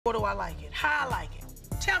Or do I like it? How I like it?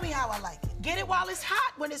 Tell me how I like it. Get it while it's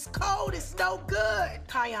hot. When it's cold, it's no good.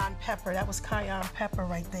 Cayenne pepper. That was cayenne pepper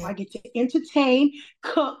right there. I get to entertain,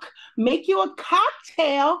 cook, make you a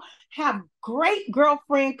cocktail, have great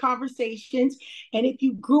girlfriend conversations. And if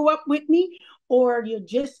you grew up with me or they're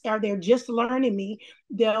just learning me,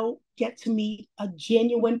 they'll get to meet a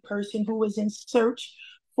genuine person who is in search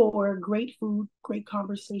for great food, great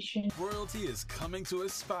conversation. Royalty is coming to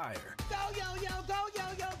Aspire. Go, yo, yo, go, yo,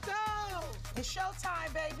 yo, go! It's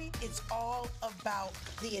showtime, baby. It's all about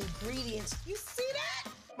the ingredients. You see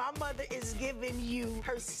that? My mother is giving you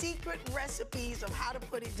her secret recipes of how to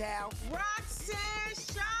put it down. Roxanne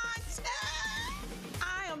Shante!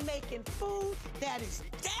 I am making food that is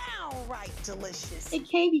downright delicious. It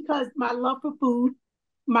came because my love for food,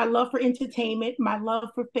 my love for entertainment, my love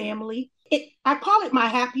for family. I call it my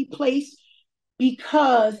happy place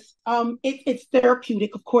because it's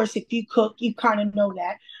therapeutic. Of course, if you cook, you kind of know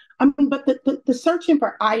that. I mean, but the searching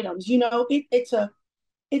for items,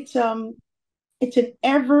 it's an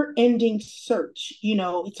ever-ending search.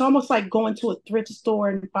 It's almost like going to a thrift store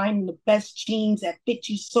and finding the best jeans that fit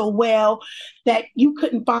you so well that you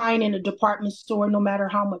couldn't find in a department store, no matter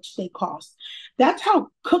how much they cost. That's how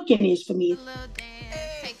cooking is for me. A little dance,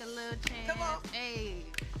 hey, take a little chance. Come on. Hey,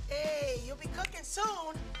 you'll be cooking soon.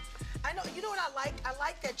 I know. You know what I like? I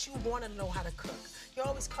like that you want to know how to cook. You're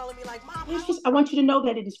always calling me like, Mom. I want you to know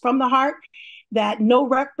that it is from the heart, that no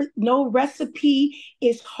recipe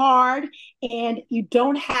is hard, and you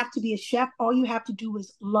don't have to be a chef. All you have to do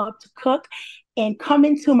is love to cook. And come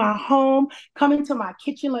into my home, come into my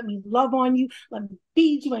kitchen. Let me love on you. Let me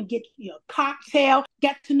feed you and get you a cocktail.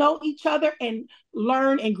 Get to know each other and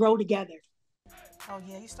learn and grow together. Oh,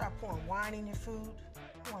 yeah, you start pouring wine in your food.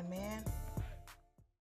 Come on, man.